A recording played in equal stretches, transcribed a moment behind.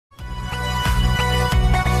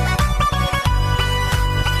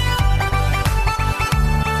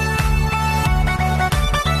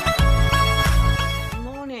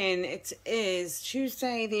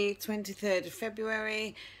Tuesday the 23rd of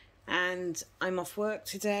February and I'm off work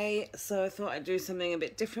today, so I thought I'd do something a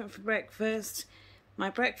bit different for breakfast. My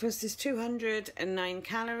breakfast is 209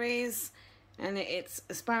 calories and it's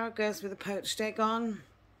asparagus with a poached egg on,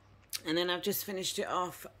 and then I've just finished it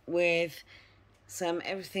off with some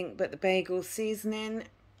everything but the bagel seasoning,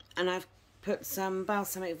 and I've put some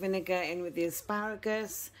balsamic vinegar in with the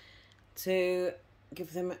asparagus to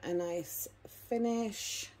give them a nice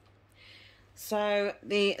finish. So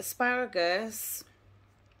the asparagus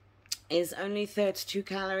is only 32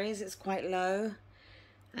 calories, it's quite low.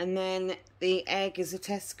 And then the egg is a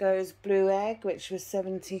Tesco's blue egg, which was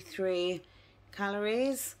 73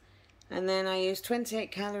 calories. And then I used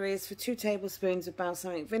 28 calories for 2 tablespoons of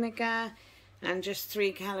balsamic vinegar and just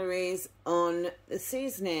 3 calories on the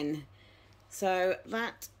seasoning. So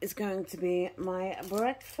that is going to be my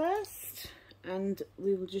breakfast, and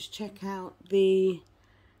we will just check out the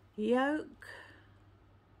yolk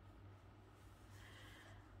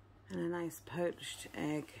and a nice poached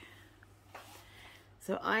egg.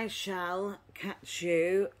 So I shall catch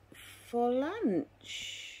you for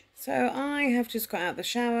lunch. So I have just got out of the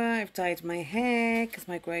shower. I've dyed my hair because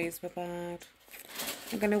my greys were bad.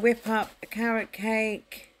 I'm going to whip up a carrot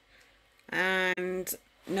cake, and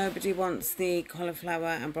nobody wants the cauliflower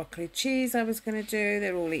and broccoli cheese I was going to do.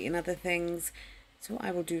 They're all eating other things. So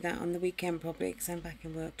I will do that on the weekend probably, because I'm back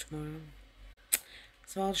in work tomorrow.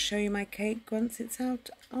 So I'll show you my cake once it's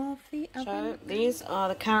out of the oven. So these are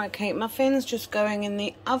the carrot cake muffins just going in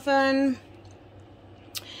the oven.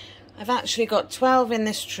 I've actually got 12 in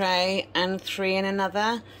this tray and 3 in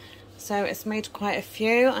another. So it's made quite a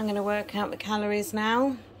few. I'm going to work out the calories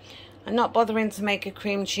now. I'm not bothering to make a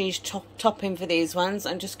cream cheese topping for these ones.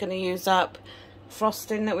 I'm just going to use up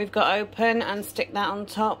frosting that we've got open and stick that on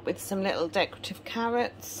top with some little decorative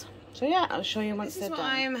carrots. So yeah, I'll show you once they're done. This is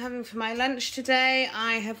what I am having for my lunch today.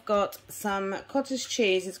 I have got some cottage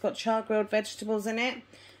cheese. It's got char-grilled vegetables in it.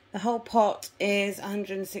 The whole pot is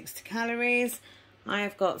 160 calories. I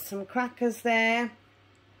have got some crackers there.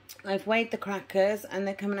 I've weighed the crackers and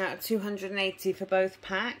they're coming out at 280 for both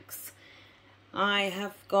packs. I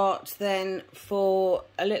have got then, for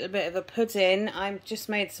a little bit of a pudding, I've just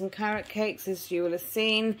made some carrot cakes, as you will have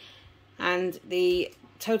seen, and the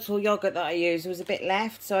total yogurt that I used was a bit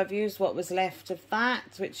left, so I've used what was left of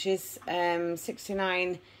that, which is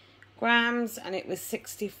 69 grams, and it was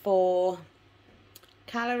 64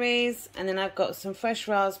 calories. And then I've got some fresh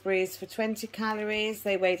raspberries for 20 calories.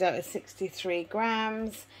 They weighed out at 63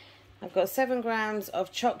 grams. I've got 7 grams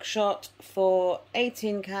of choc shot for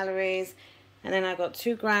 18 calories. And then I've got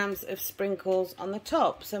 2 grams of sprinkles on the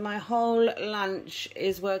top. So my whole lunch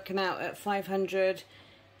is working out at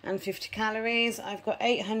 550 calories. I've got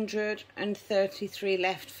 833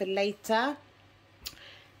 left for later.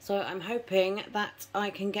 So I'm hoping that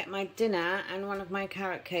I can get my dinner and one of my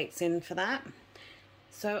carrot cakes in for that.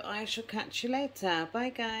 So I shall catch you later. Bye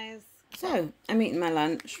guys. So I'm eating my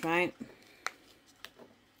lunch, right?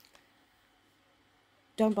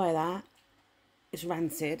 Don't buy that. It's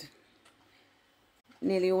rancid.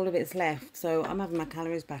 Nearly all of it's left, so I'm having my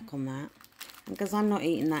calories back on that. And because I'm not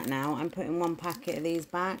eating that now, I'm putting 1 packet of these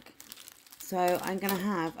back. So I'm going to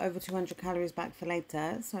have over 200 calories back for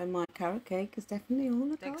later. So my carrot cake is definitely all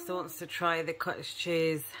the time. Dexter wants to try the cottage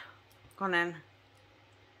cheese. Go on then.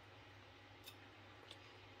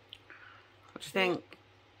 What do you think?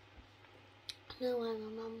 I know why my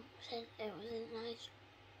mum said it wasn't nice.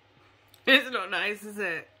 It's not nice, is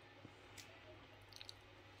it?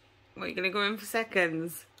 What, you going to go in for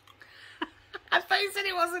seconds? I thought you said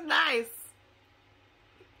it wasn't nice.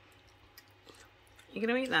 You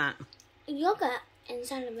going to eat that? Yogurt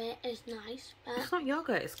inside of it is nice, but... It's not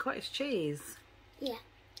yogurt, it's cottage cheese. Yeah.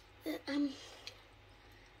 The,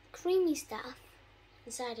 creamy stuff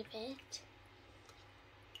inside of it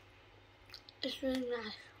is really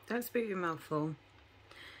nice. Don't speak your mouth full.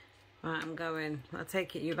 Right, I'm going. I'll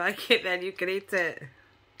take it you like it then, you can eat it.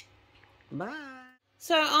 Bye.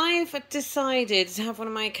 So I've decided to have one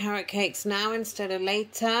of my carrot cakes now instead of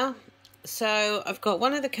later. So I've got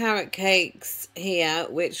one of the carrot cakes here,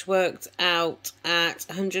 which worked out at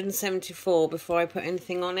 174 before I put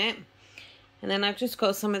anything on it. And then I've just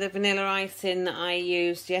got some of the vanilla icing that I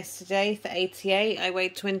used yesterday for 88. I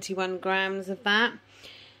weighed 21 grams of that.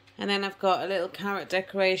 And then I've got a little carrot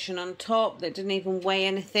decoration on top that didn't even weigh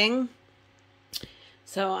anything.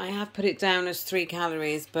 So I have put it down as 3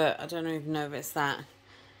 calories, but I don't even know if it's that.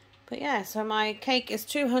 But yeah, so my cake is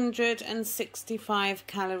 265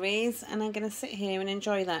 calories, and I'm going to sit here and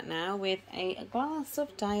enjoy that now with a glass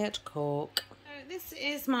of Diet Coke. this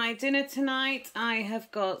is my dinner tonight. I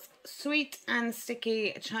have got sweet and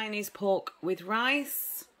sticky Chinese pork with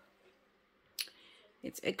rice.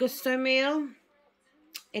 It's a gusto meal.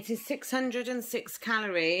 It is 606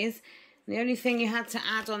 calories. The only thing you had to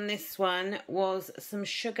add on this one was some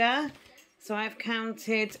sugar. So I've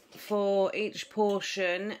counted for each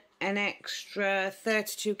portion an extra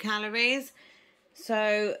 32 calories.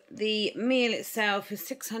 So the meal itself is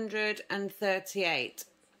 638.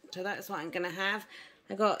 So that's what I'm going to have.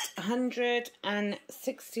 I got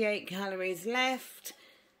 168 calories left.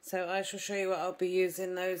 So I shall show you what I'll be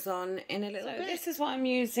using those on in a little bit. This is what I'm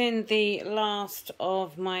using the last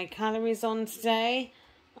of my calories on today.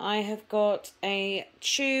 I have got a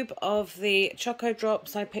tube of the Choco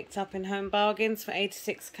Drops I picked up in Home Bargains for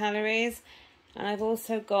 86 calories. And I've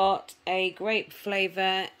also got a grape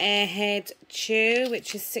flavour Airhead Chew,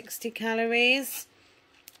 which is 60 calories.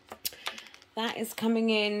 That is coming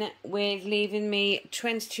in with leaving me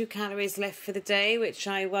 22 calories left for the day, which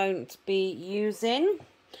I won't be using.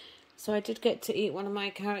 So I did get to eat one of my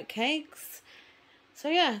carrot cakes. So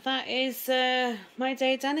yeah, that is my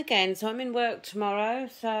day done again. So I'm in work tomorrow,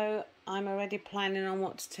 so I'm already planning on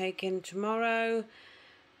what to take in tomorrow.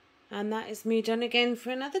 And that is me done again for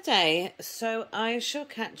another day. So I shall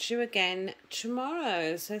catch you again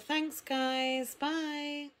tomorrow. So thanks, guys.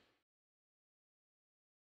 Bye.